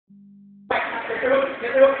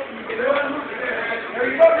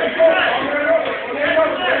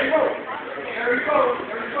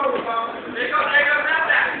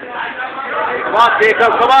Come on,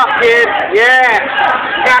 Jacob. Come on, kid. Yeah.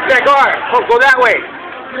 Got that guard. Go that way.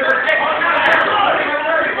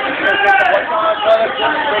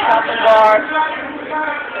 Break out the guard.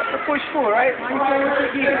 That's a push pull, right? Now you're playing with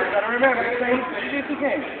your gear. Gotta remember, you're playing Jiu-Jitsu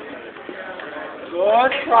game.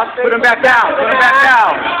 Good. Put him back down. Put him back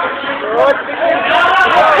down. Good.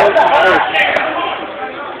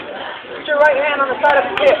 Put your right hand on the side of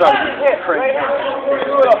his hip. Right hand.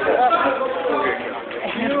 Beautiful.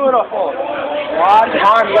 Beautiful. Watch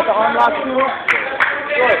arm. You got the arm lock too?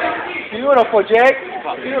 Good. Beautiful, Jake.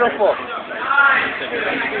 Beautiful.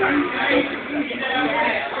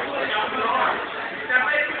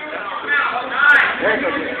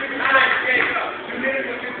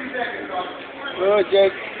 Good,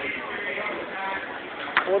 Jake.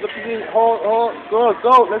 Hold the position. Hold. Good.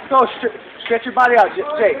 Go. Let's go. Stretch your body out,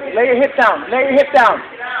 Jake. Lay your hip down. Lay your hip down.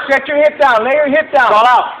 Stretch your hip down. Lay your hip down. Fall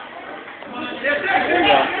out. There you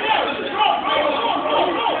go.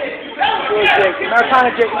 Good, Jake. Americana,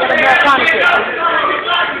 Jake. You got Americana, Jake.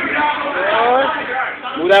 Good.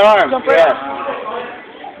 Move that arm. Jump right up.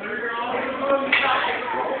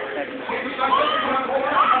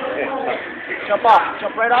 Jump off.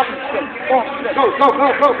 Jump right off and spin. Go,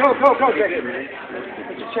 Jake.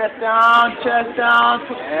 Put your chest down, chest down.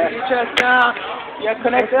 Put your chest down. Yeah,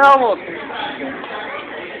 connect the elbows.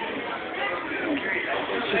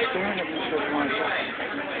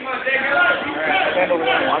 Stand over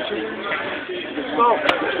there and watch it. Let's go.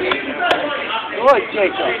 Good,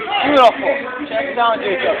 Jacob. Beautiful. Chest down,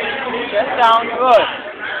 Jacob. Chest down. Good.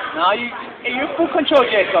 Now you're full control,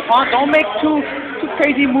 Jacob. Huh? Don't make too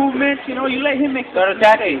crazy movements. You know, you let him make. Start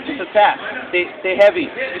attacking. Just attack. Stay heavy.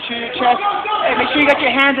 Make sure your chest. Hey, make sure you got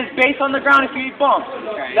your hands as base on the ground if you eat bumps.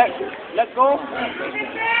 Let go.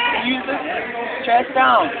 Use this. Chest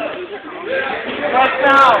down. Chest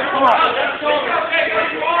down. Come on.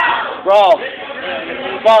 Bro.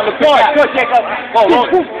 Go, look good. Good, Jacob. Go,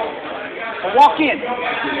 roll. Walk in.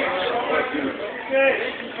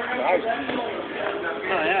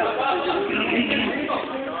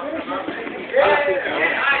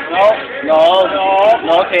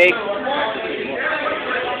 No, take.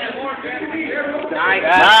 Nice.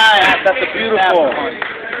 That's a beautiful.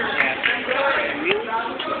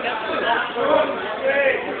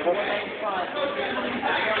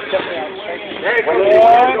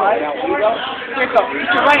 Pick up. Use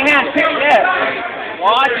your right hand. Pick it there.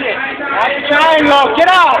 Watch it. Watch the triangle. Get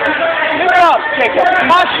out. Pick it up. Take it.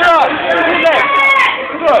 Watch it up.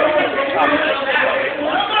 Good.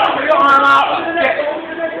 Put your arm out.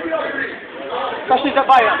 Especially the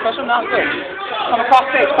body. Push him down. Good. Come across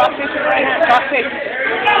stage. Cross stage with the right hand. Cross stage.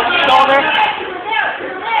 Shoulder.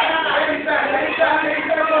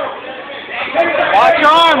 Watch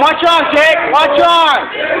your arm. Watch your arm, Jake. Watch your arm.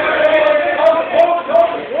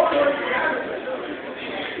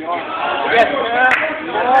 Yes, man.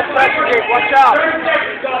 Watch out.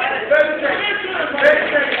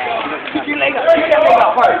 Keep your leg up. Keep that leg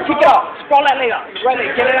up. Hard. Kick it out. Sprawl that leg up. Right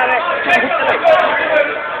leg. Get it out of there.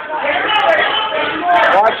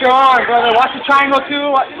 Watch your arm, brother. Watch the triangle,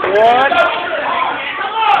 too. Good.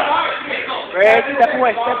 Great. Step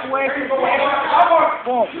away. Step away.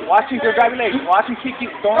 Boom. Watch him go grab your legs. Watch him kick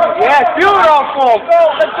you. Yes. Beautiful. Go.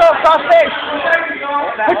 Let's go. Cross stage.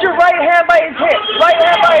 Put your right hand by his hip. Right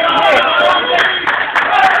hand by his hip.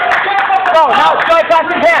 Go. Now slide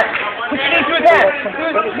past his hand. Put your knee to his hand.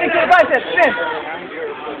 Knee to the bicep. Spin.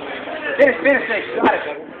 Finish. Got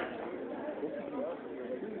it.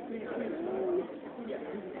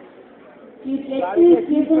 Jiu-Jitsu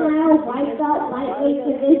Juvenile White Belt Lightweight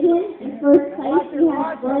Division. In first place, we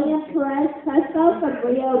have William Perez Crespo from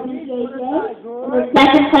Rio BJJ. In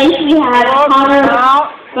second place, we have Connor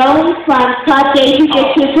Bones from Clube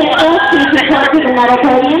Jiu-Jitsu Pitbull. Please report to the medal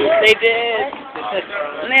podium. They did.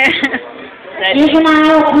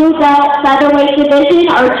 Juvenile Blue Belt Featherweight Division.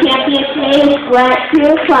 Our champion today is Grant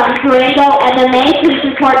Crew from Durango MMA. Please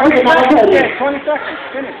report to the medal podium. 20 seconds.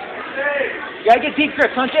 Finish. You gotta get deep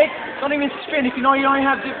grips, huh, Jake? Don't even spin if you know you don't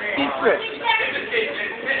have deep grips.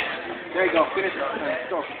 There you go. Finish it. Let's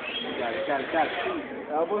go. Got it.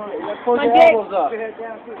 Elbows. Pull your elbows up. Head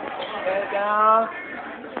down. Head down.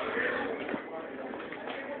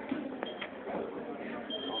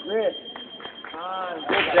 Good.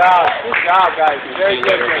 Good job, guys. Very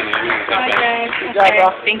good. Hi, guys. Good job, bro.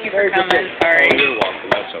 Thank you for coming. Sorry. You're welcome.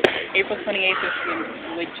 That's okay. April 28th is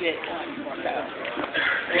legit.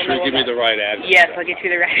 Make sure you give me the right address. Yes, I'll get you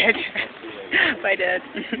the right address. Bye, Dad.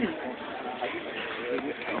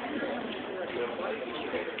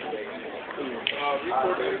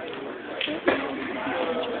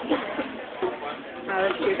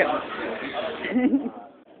 Let's do it.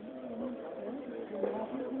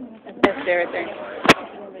 That's there right there.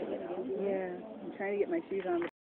 Yeah, I'm trying to get my shoes on.